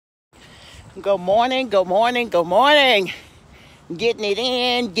Good morning, good morning, good morning. Getting it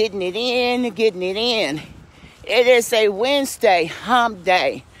in, getting it in, getting it in. It is a Wednesday, hump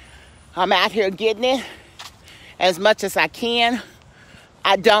day. I'm out here getting it as much as I can.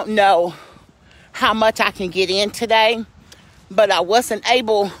 I don't know how much I can get in today, but I wasn't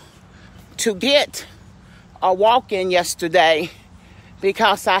able to get a walk-in yesterday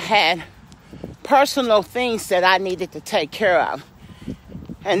because I had personal things that I needed to take care of.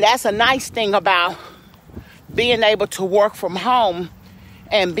 And that's a nice thing about being able to work from home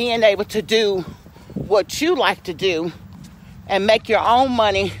and being able to do what you like to do and make your own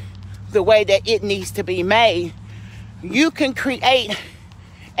money the way that it needs to be made. You can create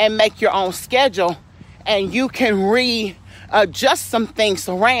and make your own schedule, and you can readjust some things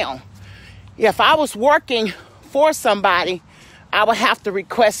around. If I was working for somebody, I would have to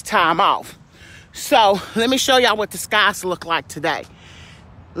request time off. So let me show y'all what the skies look like today.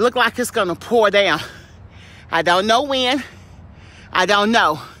 Look like it's gonna pour down. I don't know when. I don't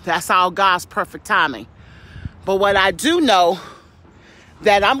know. That's all God's perfect timing. But what I do know,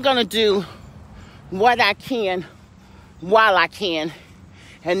 that I'm gonna do what I can while I can,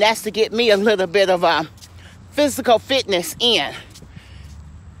 and that's to get me a little bit of a physical fitness in.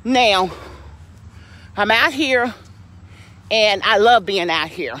 Now, I'm out here, and I love being out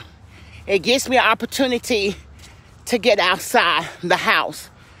here. It gives me an opportunity to get outside the house.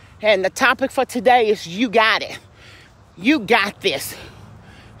 And the topic for today is you got it. You got this.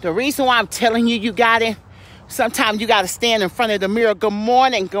 The reason why I'm telling you you got it, sometimes you got to stand in front of the mirror. Good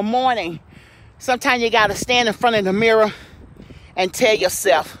morning, good morning. Sometimes you got to stand in front of the mirror and tell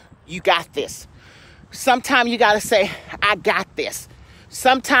yourself, you got this. Sometimes you got to say, I got this.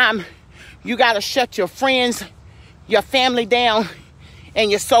 Sometimes you got to shut your friends, your family down, and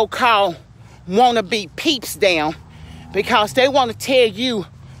your so-called wannabe peeps down, because they want to tell you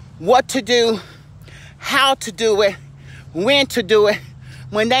what to do, how to do it, when to do it,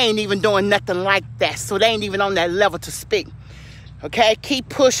 when they ain't even doing nothing like that. So they ain't even on that level to speak. Okay? Keep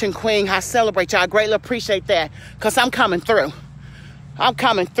pushing, Queen. I celebrate y'all. I greatly appreciate that, because I'm coming through. I'm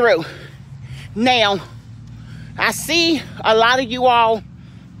coming through. Now, I see a lot of you all,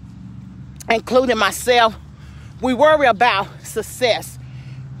 including myself, we worry about success.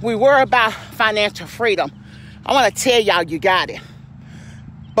 We worry about financial freedom. I want to tell y'all you got it.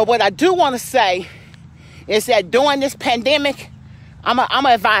 But what I do want to say is that during this pandemic, I'm going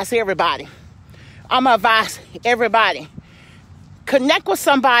to advise everybody. Connect with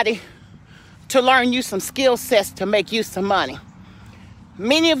somebody to learn you some skill sets to make you some money.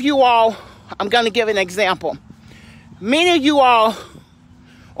 Many of you all, I'm going to give an example. Many of you all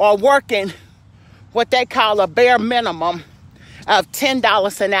are working what they call a bare minimum of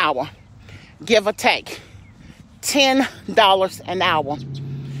 $10 an hour, give or take. $10 an hour.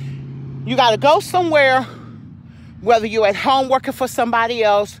 You got to go somewhere, whether you're at home working for somebody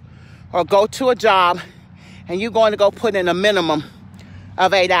else or go to a job, and you're going to go put in a minimum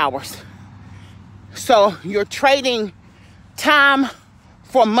of 8 hours. So you're trading time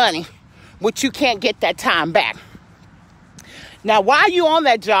for money, which you can't get that time back. Now, while you're on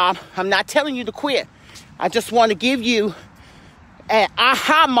that job, I'm not telling you to quit. I just want to give you an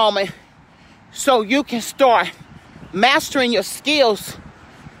aha moment so you can start mastering your skills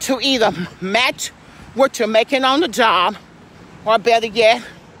to either match what you're making on the job, or better yet,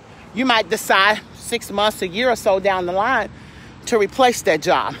 you might decide 6 months, a year or so down the line to replace that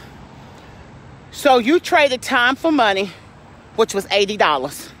job. So you traded time for money, which was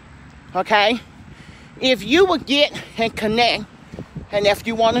 $80, okay? If you would get and connect, and if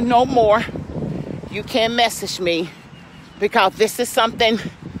you want to know more, you can message me, because this is something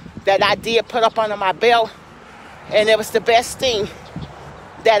that I did put up under my belt, and it was the best thing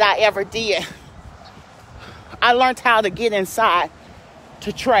that I ever did. I learned how to get inside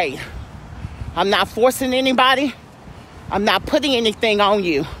to trade. I'm not forcing anybody. I'm not putting anything on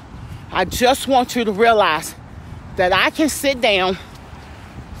you. I just want you to realize that I can sit down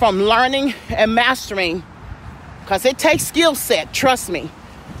from learning and mastering, because it takes skill set, trust me.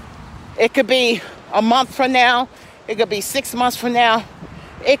 It could be a month from now. It could be 6 months from now.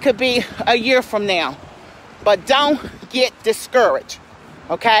 It could be a year from now. But don't get discouraged,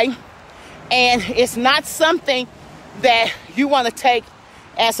 okay? And it's not something that you want to take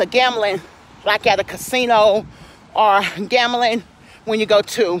as a gambling, like at a casino, or gambling when you go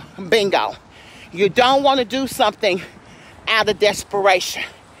to bingo. You don't want to do something out of desperation,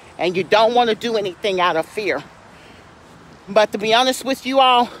 and you don't want to do anything out of fear. But to be honest with you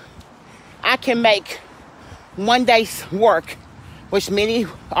all, I can make one day's work, which many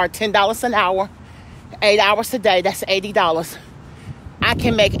are $10 an hour, 8 hours a day, that's $80. I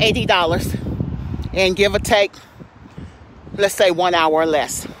can make $80 and give or take, let's say 1 hour or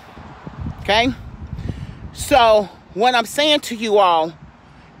less. Okay? So what I'm saying to you all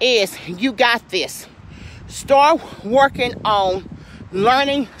is you got this. Start working on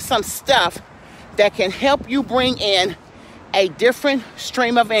learning some stuff that can help you bring in a different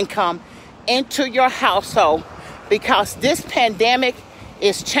stream of income into your household, because this pandemic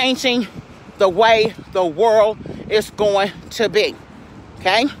is changing the way the world is going to be.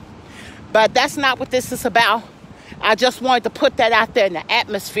 Okay? But that's not what this is about. I just wanted to put that out there in the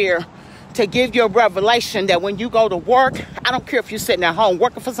atmosphere to give you a revelation that when you go to work, I don't care if you're sitting at home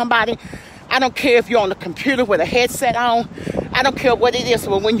working for somebody. I don't care if you're on the computer with a headset on. I don't care what it is.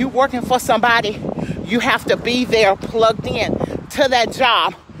 But when you're working for somebody, you have to be there plugged in to that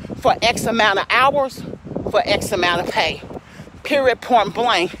job for X amount of hours, for X amount of pay. Period, point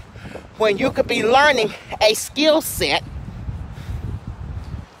blank. When you could be learning a skill set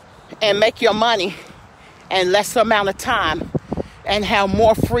and make your money in less amount of time and have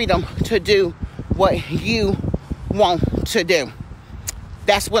more freedom to do what you want to do.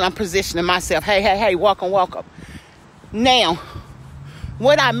 That's what I'm positioning myself. Hey, welcome. Now,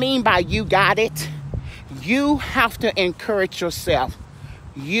 what I mean by you got it, you have to encourage yourself.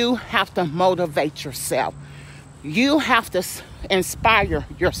 You have to motivate yourself. You have to inspire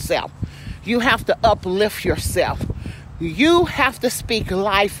yourself. You have to uplift yourself. You have to speak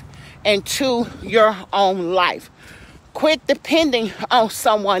life into your own life. Quit depending on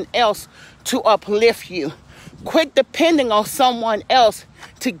someone else to uplift you. Quit depending on someone else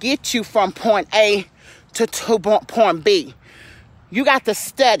to get you from point A to point B. You got to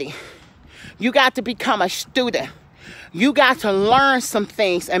study. You got to become a student. You got to learn some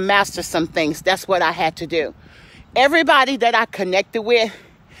things and master some things. That's what I had to do. Everybody that I connected with,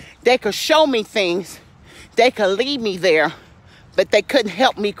 they could show me things. They could lead me there, but they couldn't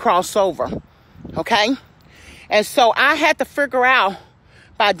help me cross over. Okay? And so I had to figure out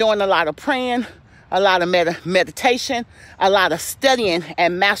by doing a lot of praying, a lot of meditation, a lot of studying,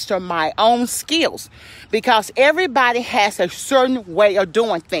 and master my own skills, because everybody has a certain way of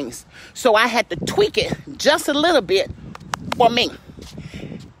doing things. So I had to tweak it just a little bit for me.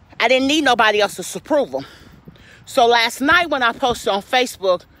 I didn't need nobody else's approval. So last night when I posted on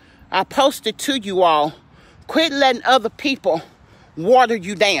Facebook, I posted to you all, quit letting other people water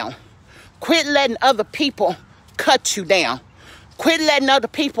you down. Quit letting other people cut you down. Quit letting other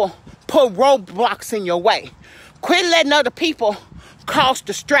people put roadblocks in your way. Quit letting other people cause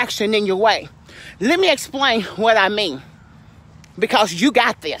distraction in your way. Let me explain what I mean, because you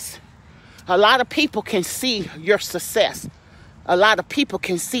got this. A lot of people can see your success. A lot of people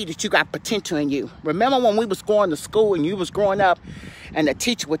can see that you got potential in you. Remember when we was going to school and you was growing up and the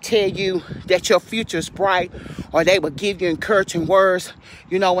teacher would tell you that your future is bright, or they would give you encouraging words?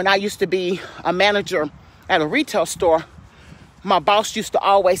 You know, when I used to be a manager at a retail store, my boss used to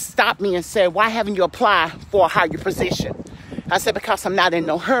always stop me and say, why haven't you applied for a higher position? I said, because I'm not in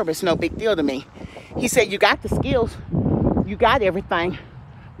no hurry. It's no big deal to me. He said, you got the skills. You got everything.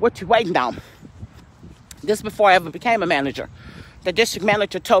 What you waiting on? This before I ever became a manager. The district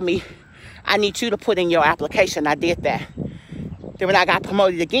manager told me, I need you to put in your application. I did that. Then when I got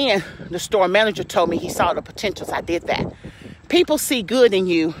promoted again, the store manager told me he saw the potentials. I did that. People see good in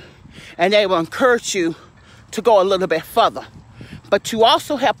you, and they will encourage you to go a little bit further. But you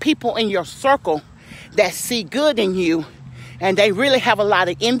also have people in your circle that see good in you, and they really have a lot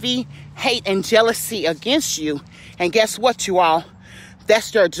of envy, hate, and jealousy against you. And guess what, you all? That's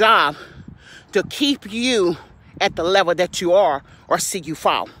their job, to keep you at the level that you are or see you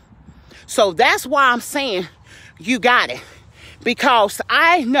fall. So that's why I'm saying you got it. Because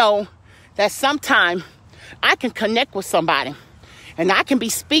I know that sometimes I can connect with somebody and I can be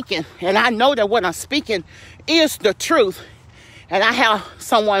speaking, and I know that what I'm speaking is the truth. And I have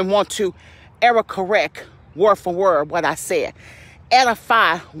someone want to error correct word for word what I said.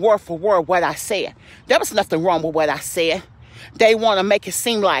 Edify word for word what I said. There was nothing wrong with what I said. They want to make it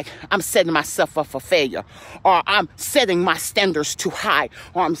seem like I'm setting myself up for failure, or I'm setting my standards too high,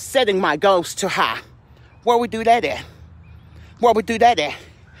 or I'm setting my goals too high. Where we do that at? Where we do that at?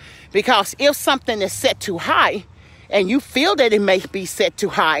 Because if something is set too high and you feel that it may be set too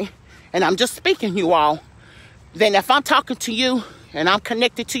high, and I'm just speaking you all, then if I'm talking to you and I'm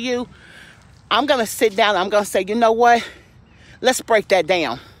connected to you, I'm going to sit down and I'm going to say, you know what? Let's break that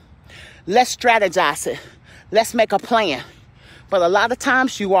down. Let's strategize it. Let's make a plan. But a lot of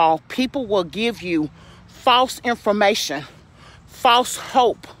times, you all, people will give you false information, false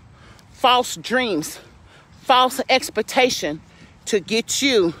hope, false dreams, false expectation to get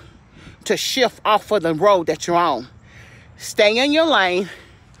you to shift off of the road that you're on. Stay in your lane.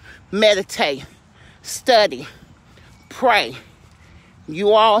 Meditate. Study. Pray.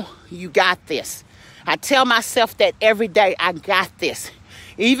 You got this. I tell myself that every day. I got this.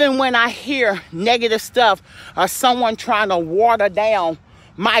 Even when I hear negative stuff or someone trying to water down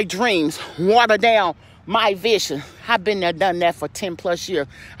my dreams, water down my vision. I've been there, done that for 10 plus years.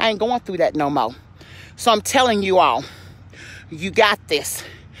 I ain't going through that no more. So I'm telling you all, you got this.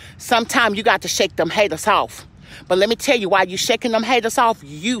 Sometimes you got to shake them haters off. But let me tell you why you shaking them haters off.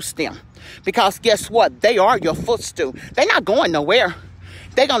 Use them. Because guess what? They are your footstool. They're not going nowhere.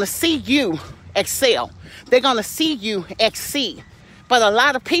 They're going to see you excel. They're going to see you exceed. But a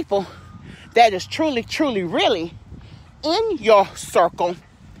lot of people that is truly, truly, really in your circle,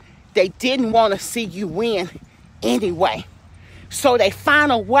 they didn't want to see you win anyway. So they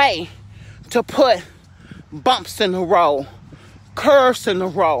find a way to put bumps in the road, curves in the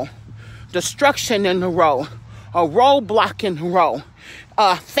road, destruction in the road, a roadblock in the road.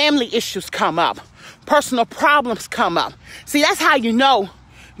 Family issues come up. Personal problems come up. See, that's how you know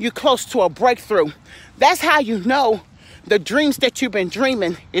you're close to a breakthrough. That's how you know the dreams that you've been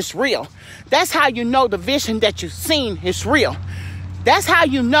dreaming is real. That's how you know the vision that you've seen is real. That's how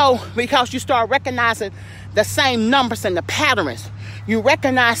you know, because you start recognizing the same numbers and the patterns. You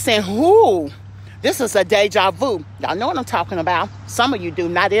recognize saying, ooh, this is a deja vu. Y'all know what I'm talking about. Some of you do,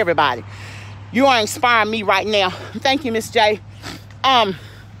 not everybody. You are inspiring me right now. Thank you, Miss J. And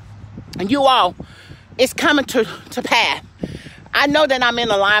you all, it's coming to pass. I know that I'm in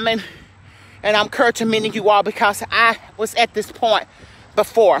alignment, and I'm encouraging many of you all because I was at this point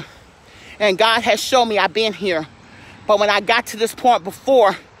before. And God has shown me I've been here. But when I got to this point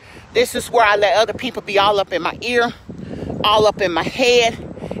before, this is where I let other people be all up in my ear, all up in my head,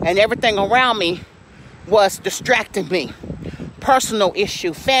 and everything around me was distracting me. Personal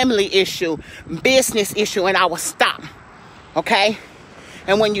issue, family issue, business issue, and I would stop. Okay?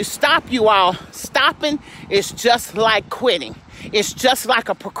 And when you stop, you all, stopping is just like quitting. It's just like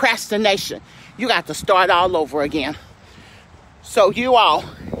a procrastination. You got to start all over again. So you all,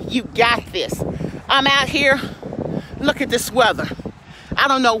 you got this. I'm out here. Look at this weather. I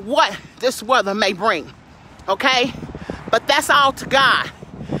don't know what this weather may bring. Okay? But that's all to God.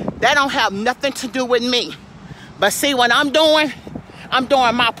 That don't have nothing to do with me. But see, what I'm doing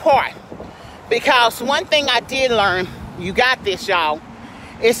my part. Because one thing I did learn, you got this, y'all,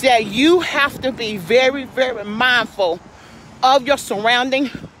 is that you have to be very, very mindful of your surrounding,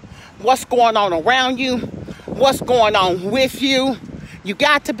 what's going on around you, what's going on with you. You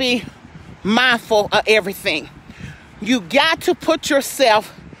got to be mindful of everything. You got to put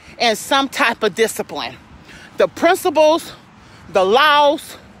yourself in some type of discipline. The principles, the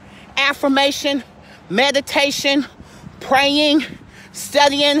laws, affirmation, meditation, praying,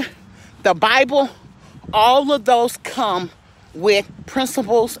 studying the Bible, all of those come with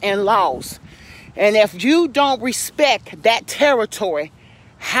principles and laws. And if you don't respect that territory,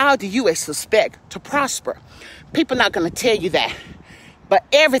 how do you expect to prosper? People are not going to tell you that. But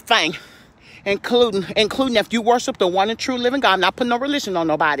everything, including if you worship the one and true living God, I'm not putting no religion on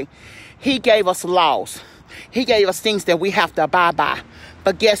nobody. He gave us laws. He gave us things that we have to abide by.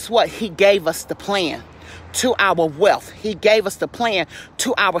 But guess what? He gave us the plan to our wealth. He gave us the plan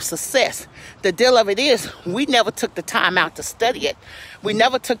to our success. The deal of it is, we never took the time out to study it. We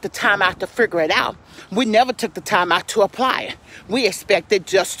never took the time out to figure it out. We never took the time out to apply it. We expected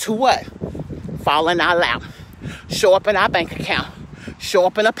just to what? Fall in our lap. Show up in our bank account. Show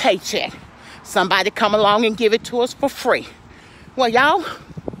up in a paycheck. Somebody come along and give it to us for free. Well, y'all,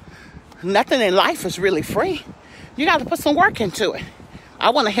 nothing in life is really free. You got to put some work into it. I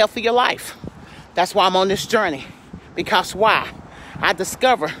want a healthier life. That's why I'm on this journey. Because why? I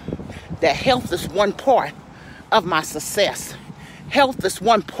discovered that health is one part of my success. Health is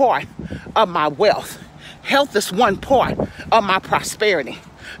one part of my wealth. Health is one part of my prosperity.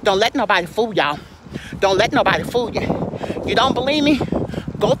 Don't let nobody fool y'all. Don't let nobody fool you. You don't believe me?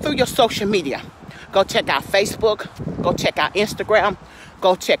 Go through your social media. Go check out Facebook. Go check out Instagram.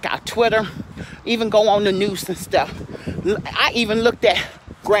 Go check out Twitter. Even go on the news and stuff. I even looked at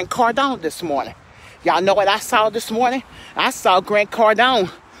Grant Cardone this morning. Y'all know what I saw this morning? I saw Grant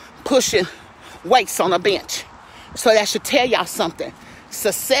Cardone pushing weights on a bench. So that should tell y'all something.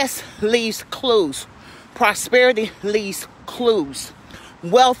 Success leaves clues. Prosperity leaves clues.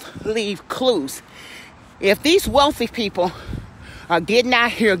 Wealth leaves clues. If these wealthy people are getting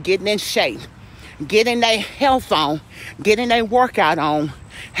out here, getting in shape, getting their health on, getting their workout on,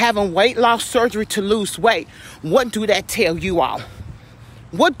 having weight loss surgery to lose weight, what do that tell you all?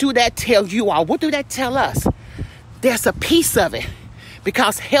 What do that tell you all? What do that tell us? There's a piece of it,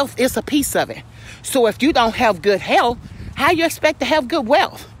 because health is a piece of it. So if you don't have good health, How you expect to have good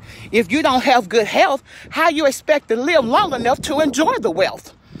wealth? If you don't have good health, how you expect to live long enough to enjoy the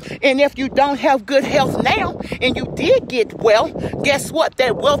wealth? And if you don't have good health now and you did get wealth, guess what?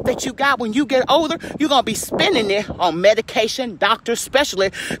 That wealth that you got when you get older, you're going to be spending it on medication, doctor,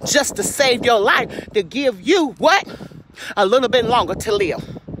 specialist, just to save your life, to give you what? A little bit longer to live.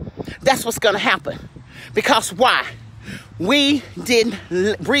 That's what's going to happen. Because why? We didn't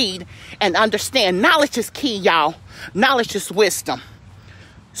read and understand. Knowledge is key, y'all. Knowledge is wisdom.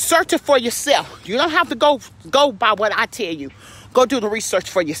 Search it for yourself. You don't have to go by what I tell you. Go do the research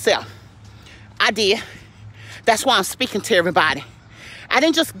for yourself. I did. That's why I'm speaking to everybody. I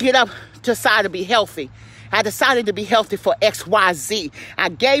didn't just get up, decide to be healthy. I decided to be healthy for X, Y, Z. I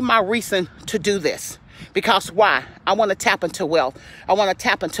gave my reason to do this. Because why? I want to tap into wealth. I want to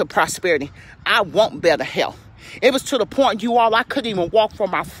tap into prosperity. I want better health. It was to the point, you all, I couldn't even walk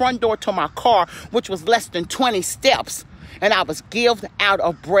from my front door to my car, which was less than 20 steps. And I was gived out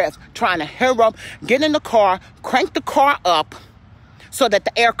of breath, trying to hurry up, get in the car, crank the car up, so that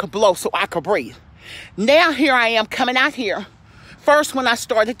the air could blow so I could breathe. Now here I am coming out here. First, when I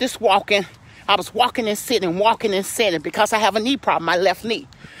started this walking, I was walking and sitting because I have a knee problem, my left knee.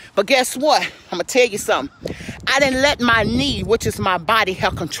 But guess what? I'm going to tell you something. I didn't let my knee, which is my body,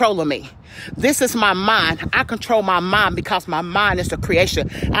 have control of me. This is my mind. I control my mind because my mind is the creation.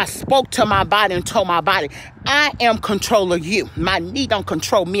 I spoke to my body and told my body, I am control of you. My knee don't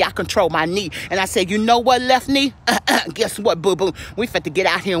control me. I control my knee. And I said, you know what, left knee? Guess what, boo-boo? We fit to get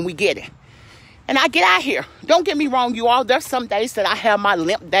out here and we get it. And I get out here. Don't get me wrong, you all. There's some days that I have my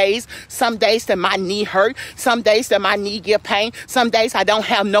limp days. Some days that my knee hurt. Some days that my knee get pain. Some days I don't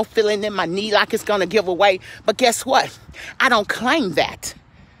have no feeling in my knee like it's going to give away. But guess what? I don't claim that.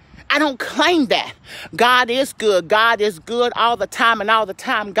 I don't claim that. God is good. God is good all the time, and all the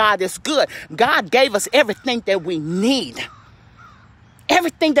time God is good. God gave us everything that we need.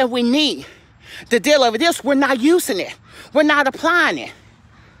 Everything that we need. The deal of this, we're not using it. We're not applying it.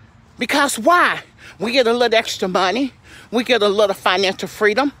 Because why? We get a little extra money. We get a little financial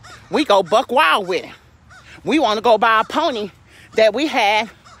freedom. We go buck wild with it. We want to go buy a pony that we had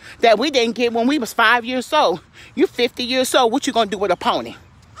that we didn't get when we was 5 years old. You 50 years old. What you going to do with a pony?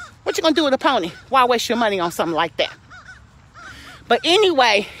 What you going to do with a pony? Why waste your money on something like that? But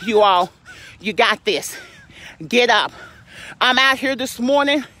anyway, you all, you got this. Get up. I'm out here this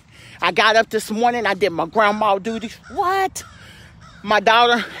morning. I got up this morning. I did my grandma duties. What? My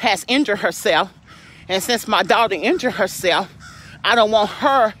daughter has injured herself. And since my daughter injured herself, I don't want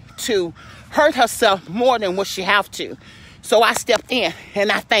her to hurt herself more than what she have to. So I stepped in,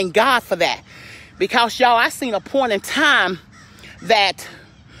 and I thank God for that. Because, y'all, I seen a point in time that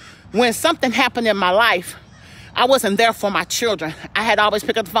when something happened in my life, I wasn't there for my children. I had always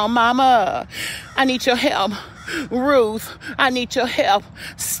picked up the phone, Mama, I need your help. Ruth, I need your help.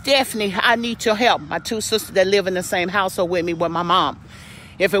 Stephanie, I need your help. My two sisters that live in the same household with me with my mom.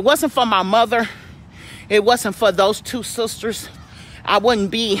 If it wasn't for my mother, it wasn't for those two sisters, I wouldn't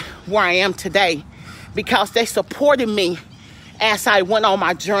be where I am today, because they supported me as I went on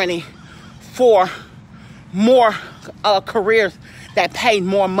my journey for more careers that paid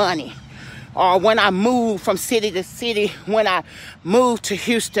more money. Or when I moved from city to city, when I moved to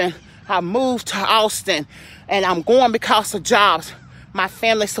Houston, I moved to Austin, and I'm going because of jobs. My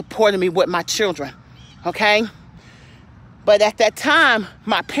family supported me with my children, okay? But at that time,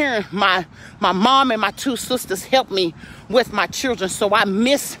 my parents, my mom and my two sisters helped me with my children, so I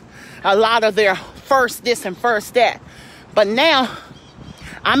missed a lot of their first this and first that. But now,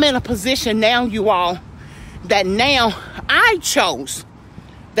 I'm in a position now, you all, that now I chose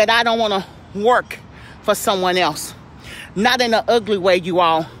that I don't want to work for someone else. Not in an ugly way, you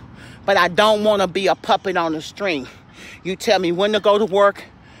all, but I don't want to be a puppet on the string. You tell me when to go to work,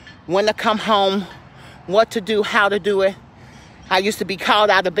 when to come home, what to do, how to do it. I used to be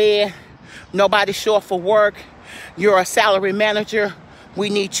called out of bed. Nobody show up for work. You're a salary manager. We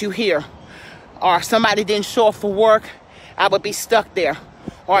need you here. Or somebody didn't show up for work. I would be stuck there.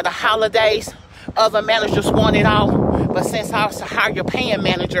 Or the holidays, other managers want it all. But since I was a higher paying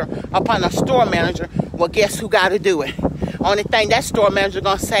manager upon a store manager, well, guess who got to do it? Only thing that store manager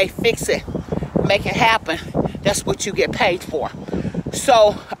going to say, fix it, make it happen. That's what you get paid for.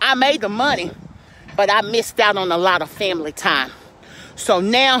 So I made the money, but I missed out on a lot of family time. So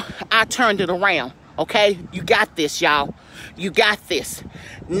now I turned it around, okay? You got this, y'all. You got this.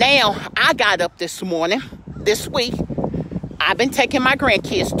 Now I got up this morning, this week. I've been taking my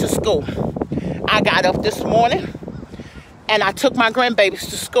grandkids to school. I got up this morning and I took my grandbabies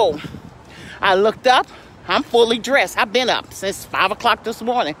to school. I looked up. I'm fully dressed. I've been up since 5 o'clock this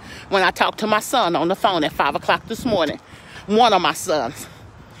morning when I talked to my son on the phone at 5 o'clock this morning. One of my sons.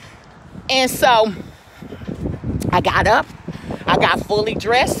 And so I got up. I got fully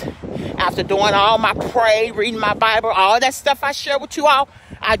dressed. After doing all my pray, reading my Bible, all that stuff I share with you all,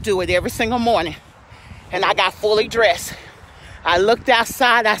 I do it every single morning. And I got fully dressed. I looked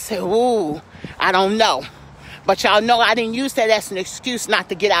outside. I said, ooh, I don't know. But y'all know I didn't use that as an excuse not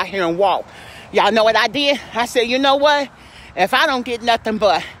to get out here and walk. Y'all know what I did? I said, you know what? If I don't get nothing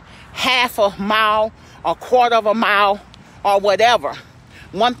but half a mile, a quarter of a mile, or whatever,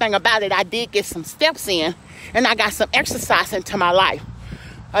 one thing about it, I did get some steps in, and I got some exercise into my life.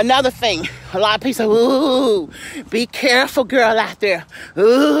 Another thing, a lot of people say, ooh, be careful, girl, out there.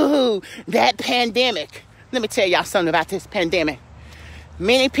 Ooh, that pandemic. Let me tell y'all something about this pandemic.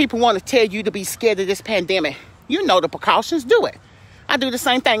 Many people want to tell you to be scared of this pandemic. You know the precautions. Do it. I do the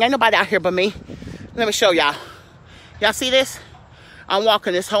same thing. Ain't nobody out here but me. Let me show y'all. Y'all see this? I'm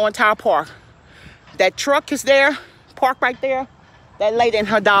walking this whole entire park. That truck is there, parked right there. That lady and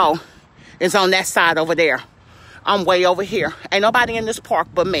her dog is on that side over there. I'm way over here. Ain't nobody in this park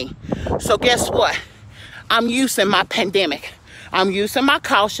but me. So guess what? I'm using my pandemic. I'm using my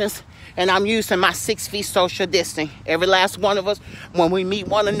cautions, and I'm using my 6 feet social distancing. Every last one of us, when we meet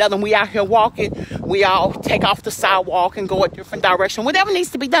one another and we out here walking, we all take off the sidewalk and go a different direction, whatever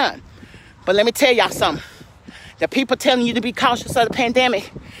needs to be done. But let me tell y'all something. The people telling you to be cautious of the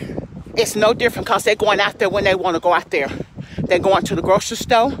pandemic, it's no different because they're going out there when they want to go out there. They're going to the grocery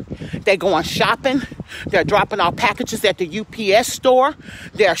store. They're going shopping. They're dropping off packages at the UPS store.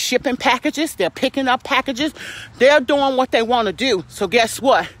 They're shipping packages. They're picking up packages. They're doing what they want to do. So guess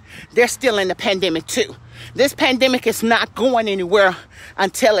what? They're still in the pandemic too. This pandemic is not going anywhere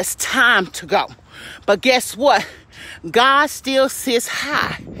until it's time to go. But guess what? God still sits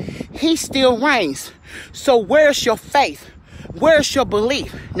high. He still reigns. So where's your faith? Where's your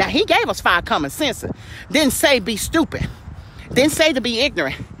belief? Now, he gave us 5 common senses. Didn't say be stupid. Didn't say to be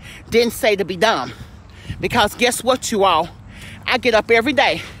ignorant. Didn't say to be dumb. Because guess what, you all? I get up every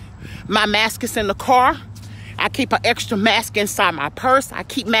day. My mask is in the car. I keep an extra mask inside my purse. I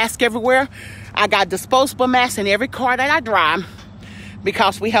keep masks everywhere. I got disposable masks in every car that I drive.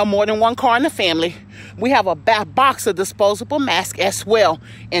 Because we have more than one car in the family, we have a box of disposable masks as well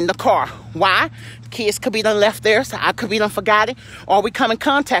in the car. Why? Kids could be done left there, so I could be done forgot it, or we come in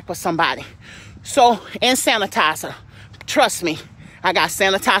contact with somebody. So, and sanitizer. Trust me, I got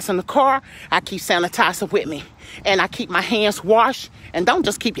sanitizer in the car. I keep sanitizer with me. And I keep my hands washed. And don't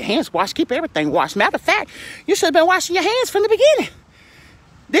just keep your hands washed, keep everything washed. Matter of fact, you should have been washing your hands from the beginning.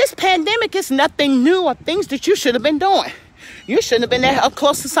 This pandemic is nothing new or things that you should have been doing. You shouldn't have been there up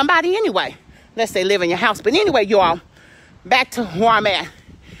close to somebody anyway, unless they live in your house. But anyway, you all, back to where I'm at.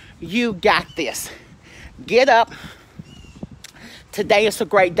 You got this. Get up. Today is a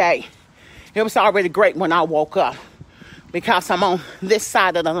great day. It was already great when I woke up because I'm on this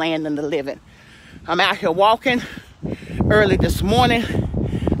side of the land and the living. I'm out here walking early this morning.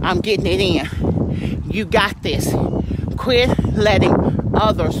 I'm getting it in. You got this. Quit letting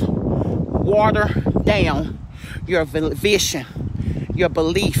others water down your vision, your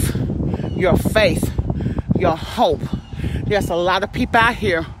belief, your faith, your hope. There's a lot of people out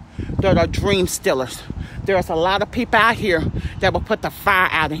here that are dream stealers. There's a lot of people out here that will put the fire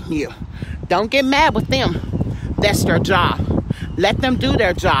out in you. Don't get mad with them. That's their job. Let them do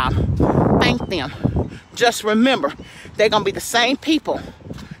their job. Thank them. Just remember, they're going to be the same people.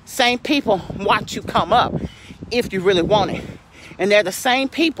 Same people watch you come up if you really want it. And they're the same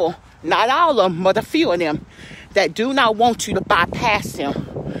people, not all of them, but a few of them, that do not want you to bypass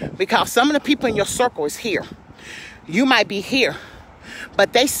them. Because some of the people in your circle is here. You might be here,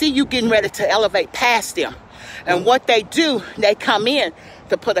 but they see you getting ready to elevate past them. And what they do, they come in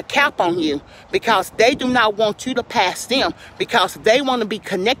to put a cap on you because they do not want you to pass them, because they want to be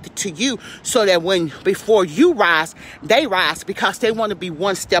connected to you so that before you rise, they rise, because they want to be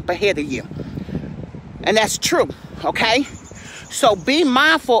one step ahead of you. And that's true, okay? So be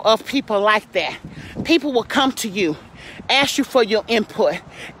mindful of people like that. People will come to you, ask you for your input,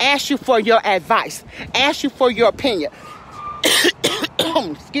 ask you for your advice, ask you for your opinion.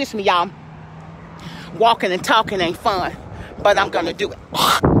 Excuse me, y'all. Walking and talking ain't fun, but I'm going to do it.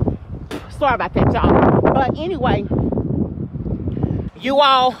 Sorry about that, y'all. But anyway, you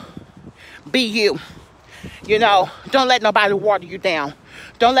all be you. You know, don't let nobody water you down.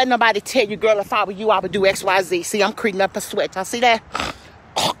 Don't let nobody tell you, girl, if I were you, I would do X, Y, Z. See, I'm creeping up a sweat. Y'all see that?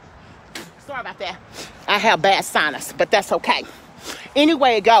 Sorry about that. I have bad sinus, but that's okay.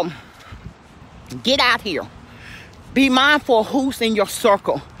 Anyway, go. Get out here. Be mindful of who's in your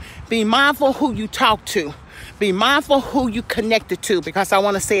circle. Be mindful who you talk to. Be mindful who you connected to, because I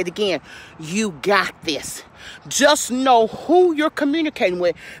want to say it again. You got this. Just know who you're communicating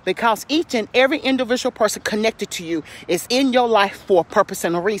with, because each and every individual person connected to you is in your life for a purpose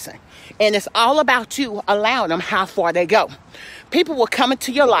and a reason. And it's all about you allowing them how far they go. People will come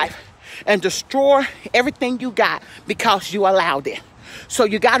into your life and destroy everything you got because you allowed it. So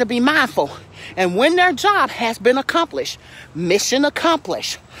you got to be mindful. And when their job has been accomplished, mission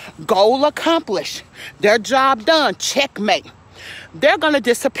accomplished, goal accomplished, their job done, checkmate, they're going to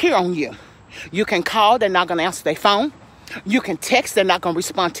disappear on you. You can call, they're not going to answer their phone. You can text, they're not going to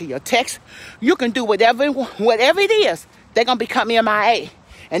respond to your text. You can do whatever it is. They're going to become MIA.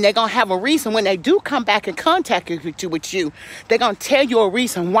 And they're going to have a reason when they do come back and contact with you. They're going to tell you a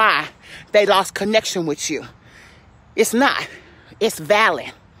reason why they lost connection with you. It's not. It's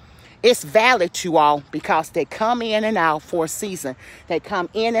valid. It's valid to all, because they come in and out for a season. They come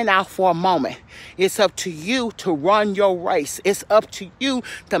in and out for a moment. It's up to you to run your race. It's up to you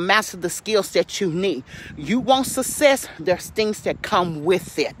to master the skills that you need. You want success, there's things that come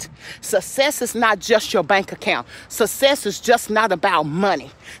with it. Success is not just your bank account. Success is just not about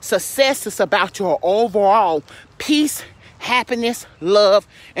money. Success is about your overall peace, happiness, love,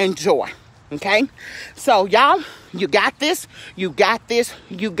 and joy. Okay? So y'all, you got this. You got this.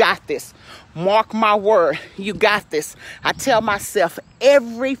 You got this. Mark my word. You got this. I tell myself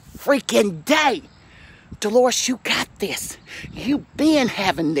every freaking day, Dolores, you got this. You've been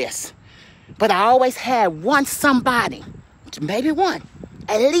having this. But I always had somebody, maybe one,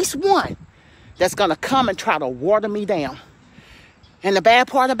 at least one, that's going to come and try to water me down. And the bad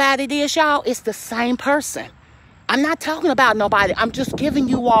part about it is, y'all, it's the same person. I'm not talking about nobody. I'm just giving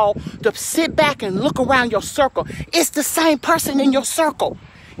you all to sit back and look around your circle. It's the same person in your circle.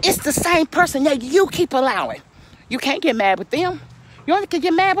 It's the same person that you keep allowing. You can't get mad with them. You only can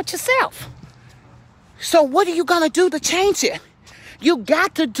get mad with yourself. So what are you going to do to change it? You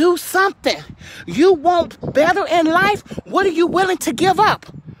got to do something. You want better in life. What are you willing to give up?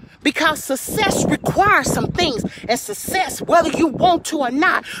 Because success requires some things. And success, whether you want to or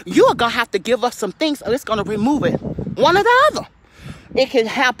not, you're going to have to give up some things, or it's going to remove it. One or the other. It can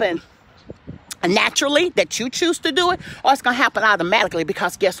happen naturally that you choose to do it, or it's going to happen automatically,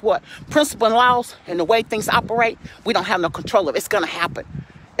 because guess what? Principle and laws and the way things operate, we don't have no control of it. It's going to happen.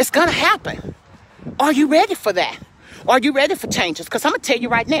 It's going to happen. Are you ready for that? Are you ready for changes? Because I'm going to tell you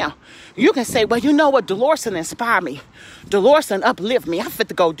right now, you can say, well, you know what? Dolores inspired me. Dolores uplift me. I'm fit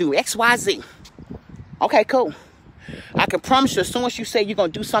to go do X, Y, Z. Okay, cool. I can promise you, as soon as you say you're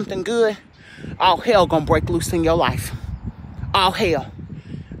going to do something good, all hell going to break loose in your life. All hell.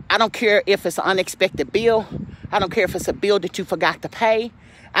 I don't care if it's an unexpected bill. I don't care if it's a bill that you forgot to pay.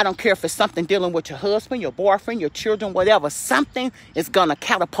 I don't care if it's something dealing with your husband, your boyfriend, your children, whatever. Something is going to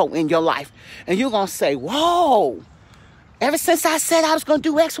catapult in your life. And you're going to say, whoa. Ever since I said I was going to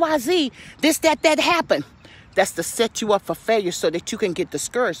do X, Y, Z, this, that happened. That's to set you up for failure so that you can get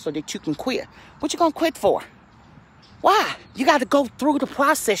discouraged, so that you can quit. What you going to quit for? Why? You got to go through the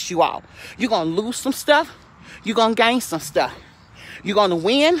process, you all. You're going to lose some stuff. You're going to gain some stuff. You're going to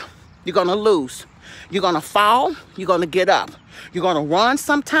win. You're going to lose. You're going to fall. You're going to get up. You're going to run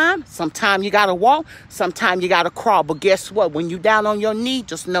sometime. Sometime you got to walk. Sometime you got to crawl. But guess what? When you down on your knee,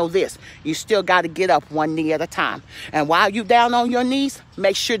 just know this. You still got to get up one knee at a time. And while you down on your knees,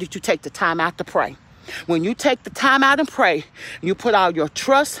 make sure that you take the time out to pray. When you take the time out and pray, you put all your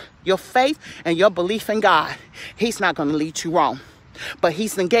trust, your faith, and your belief in God. He's not going to lead you wrong. But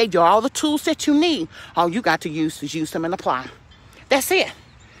he's gave you all the tools that you need. All you got to use is use them and apply. That's it.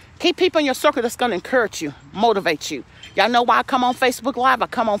 Keep people in your circle that's going to encourage you, motivate you. Y'all know why I come on Facebook Live? I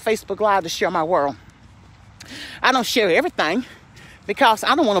come on Facebook Live to share my world. I don't share everything because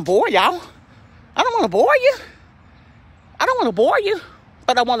I don't want to bore y'all. I don't want to bore you. I don't want to bore you,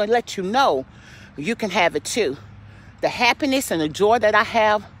 but I want to let you know you can have it too. The happiness and the joy that I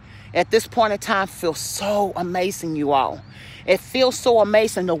have at this point in time feels so amazing, you all. It feels so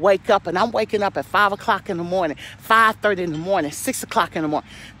amazing to wake up, and I'm waking up at 5 o'clock in the morning, 5:30 in the morning, 6 o'clock in the morning.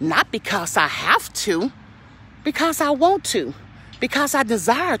 Not because I have to, because I want to, because I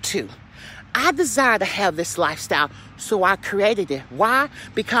desire to. I desire to have this lifestyle, so I created it. Why?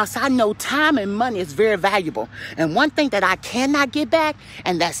 Because I know time and money is very valuable. And one thing that I cannot get back,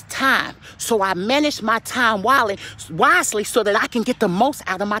 and that's time. So I manage my time wisely so that I can get the most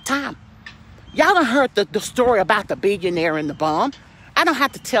out of my time. Y'all done heard the story about the billionaire and the bum. I don't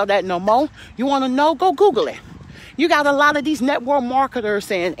have to tell that no more. You want to know? Go Google it. You got a lot of these network marketers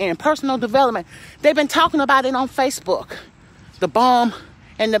and personal development. They've been talking about it on Facebook. The bum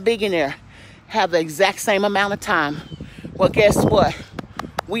and the billionaire have the exact same amount of time. Well, guess what?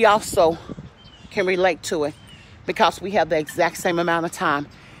 We also can relate to it. because we have the exact same amount of time.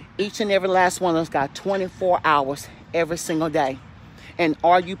 Each and every last one of us got 24 hours every single day. And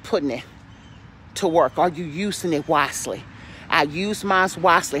are you putting it to work? Are you using it wisely? I use mine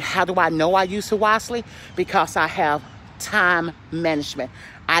wisely. How do I know I use it wisely? Because I have time management.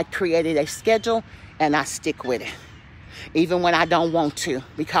 I created a schedule and I stick with it, even when I don't want to.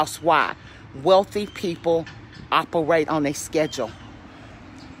 Because why? Wealthy people operate on a schedule.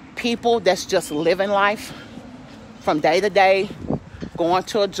 People that's just living life from day to day, going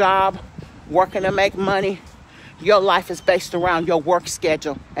to a job, working to make money. Your life is based around your work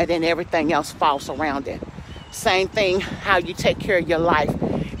schedule, and then everything else falls around it. Same thing, how you take care of your life.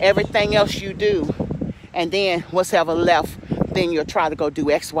 Everything else you do, and then what's ever left, then you'll try to go do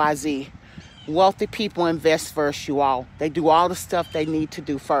X, Y, Z. Wealthy people invest first, you all. They do all the stuff they need to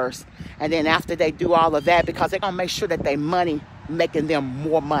do first. And then after they do all of that, because they're going to make sure that their money making them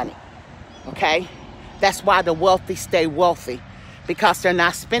more money. Okay? That's why the wealthy stay wealthy. Because they're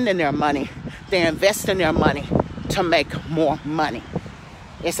not spending their money. They're investing their money to make more money.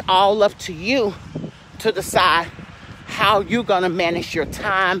 It's all up to you to decide how you're going to manage your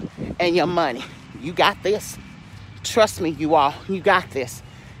time and your money. You got this. Trust me, you all. You got this.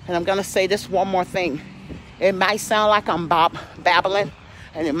 And I'm going to say this one more thing. It might sound like I'm babbling,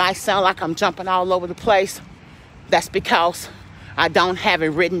 and it might sound like I'm jumping all over the place. That's because I don't have it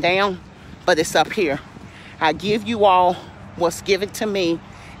written down, but it's up here. I give you all what's given to me,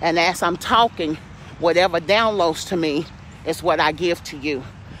 and as I'm talking, whatever downloads to me is what I give to you.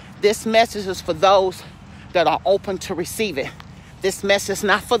 This message is for those that are open to receive it. This message is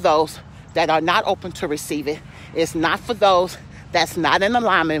not for those that are not open to receive it. It's not for those that's not in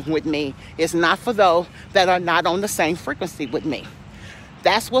alignment with me. It's not for those that are not on the same frequency with me.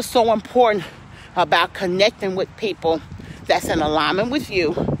 That's what's so important about connecting with people that's in alignment with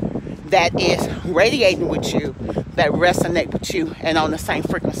you, that is radiating with you, that resonate with you and on the same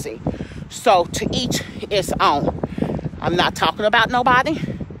frequency. So to each its own. I'm not talking about nobody.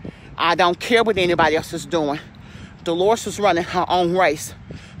 I don't care what anybody else is doing. Dolores is running her own race.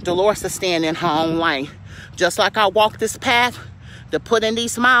 Dolores is staying in her own lane. Just like I walk this path to put in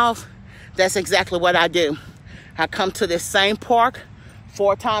these miles, that's exactly what I do. I come to this same park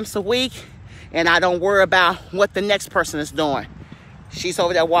 4 times a week, and I don't worry about what the next person is doing. She's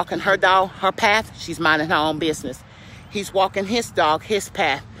over there walking her dog, her path. She's minding her own business. He's walking his dog, his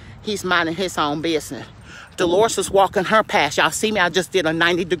path. He's minding his own business. Dolores is walking her path. Y'all see me? I just did a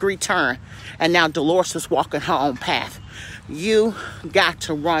 90-degree turn. And now Dolores is walking her own path. You got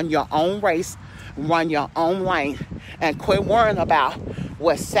to run your own race, run your own lane, and quit worrying about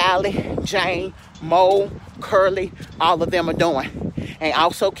what Sally, Jane, Mo, Curly, all of them are doing. And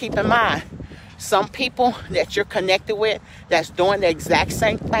also keep in mind, some people that you're connected with that's doing the exact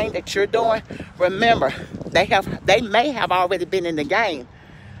same thing that you're doing, remember, they may have already been in the game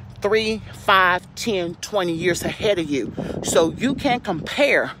 3, 5, 10, 20 years ahead of you. So you can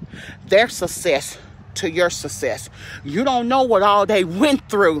compare their success to your success. You don't know what all they went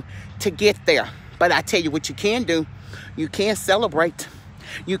through to get there. But I tell you what you can do. You can celebrate.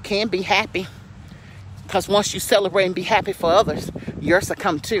 You can be happy. Because once you celebrate and be happy for others, yours will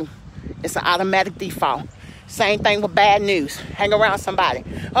come too. It's an automatic default. Same thing with bad news. Hang around somebody.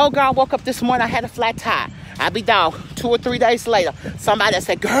 Oh, girl, I woke up this morning, I had a flat tire. I be dog 2 or 3 days later. Somebody that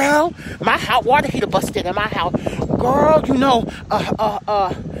said, girl, my hot water heater busted in my house. Girl, you know,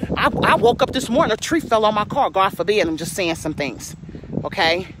 I woke up this morning, a tree fell on my car. God forbid, I'm just saying some things.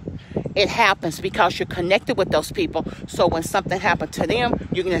 Okay? It happens because you're connected with those people. So when something happened to them,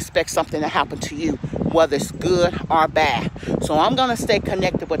 you can expect something to happen to you, whether it's good or bad. So I'm going to stay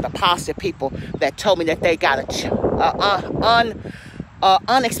connected with the positive people that told me that they got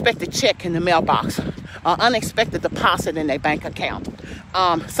unexpected check in the mailbox, unexpected deposit in their bank account.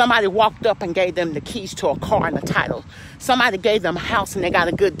 Somebody walked up and gave them the keys to a car and the title. Somebody gave them a house and they got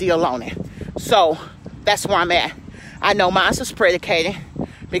a good deal on it. So that's where I'm at. I know mine is predicated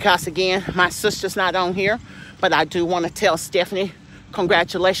because, again, my sister's not on here. But I do want to tell Stephanie,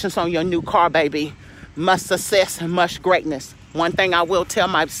 congratulations on your new car, baby. Much success and much greatness. One thing I will tell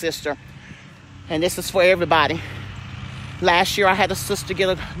my sister, and this is for everybody. Last year, I had a sister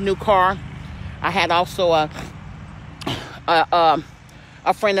get a new car. I had also a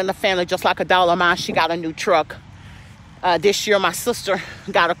friend in the family, just like a doll of mine. She got a new truck. This year, my sister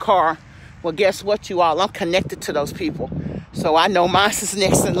got a car. Well, guess what, you all? I'm connected to those people. So I know mine is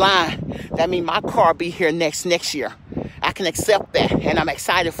next in line. That means my car be here next year. I can accept that, and I'm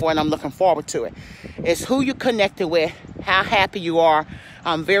excited for it, and I'm looking forward to it. It's who you connected with how happy you are.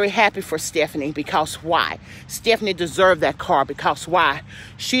 I'm very happy for Stephanie, because why? Stephanie deserved that car, because why?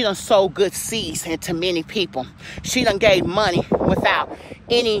 She done sowed good seeds into many people. She done gave money without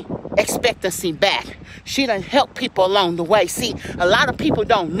any expectancy back. She done helped people along the way. See, a lot of people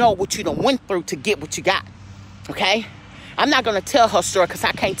don't know what you done went through to get what you got. Okay? I'm not going to tell her story, because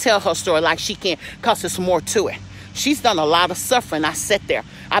I can't tell her story like she can, because there's more to it. She's done a lot of suffering. I sat there.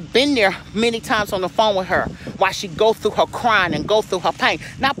 I've been there many times on the phone with her while she go through her crying and go through her pain.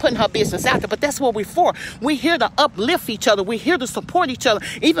 Not putting her business out there, but that's what we're for. We're here to uplift each other. We're here to support each other,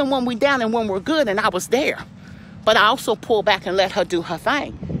 even when we're down and when we're good, and I was there. But I also pulled back and let her do her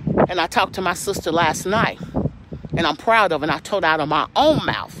thing. And I talked to my sister last night, and I'm proud of it. And I told her out of my own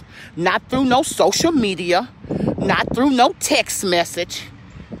mouth, not through no social media, not through no text message.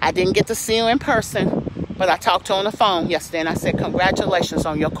 I didn't get to see her in person, but I talked to her on the phone yesterday, and I said, congratulations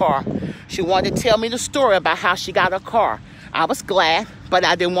on your car. She wanted to tell me the story about how she got her car. I was glad, but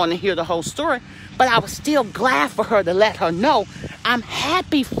I didn't want to hear the whole story. But I was still glad for her to let her know I'm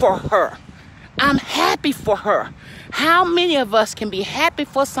happy for her. I'm happy for her. How many of us can be happy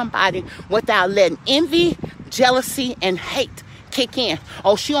for somebody without letting envy, jealousy, and hate kick in?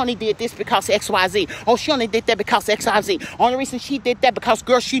 Oh, she only did this because XYZ. Oh, she only did that because XYZ. Only reason she did that because,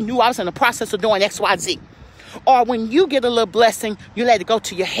 girl, she knew I was in the process of doing XYZ. Or when you get a little blessing, you let it go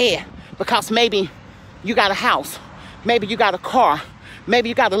to your head because maybe you got a house. Maybe you got a car. Maybe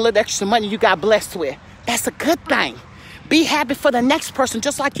you got a little extra money you got blessed with. That's a good thing. Be happy for the next person,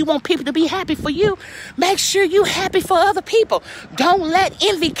 just like you want people to be happy for you. Make sure you're happy for other people. Don't let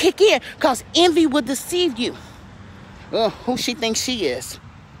envy kick in, because envy will deceive you. Who she thinks she is.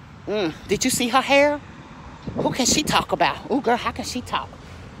 Did you see her hair? Who can she talk about? Oh, girl, how can she talk?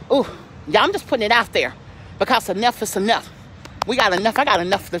 Oh, yeah, I'm just putting it out there, because enough is enough. We got enough. I got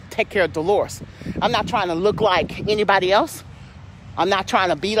enough to take care of Dolores. I'm not trying to look like anybody else. I'm not trying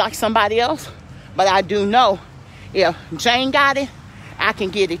to be like somebody else. But I do know if Jane got it, I can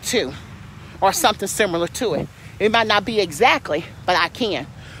get it too. Or something similar to it. It might not be exactly, but I can.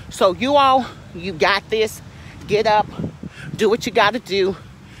 So you all, you got this. Get up. Do what you got to do.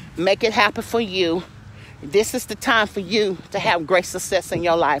 Make it happen for you. This is the time for you to have great success in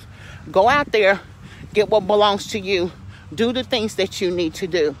your life. Go out there. Get what belongs to you. Do the things that you need to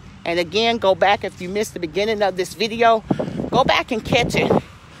do. And again, go back. If you missed the beginning of this video, go back and catch it.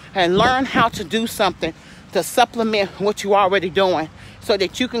 And learn how to do something to supplement what you're already doing, so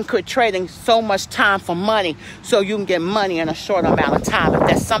that you can quit trading so much time for money, so you can get money in a short amount of time. If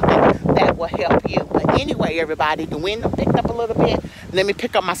that's something that will help you. But anyway, everybody, the wind picked up a little bit. Let me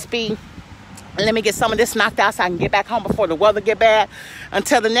pick up my speed. And let me get some of this knocked out so I can get back home before the weather get bad.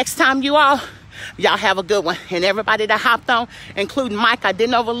 Until the next time, y'all have a good one. And everybody that hopped on, including Mike, I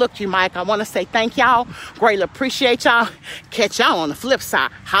didn't overlook you, Mike. I want to say thank y'all. Greatly appreciate y'all. Catch y'all on the flip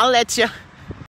side. Holla at you.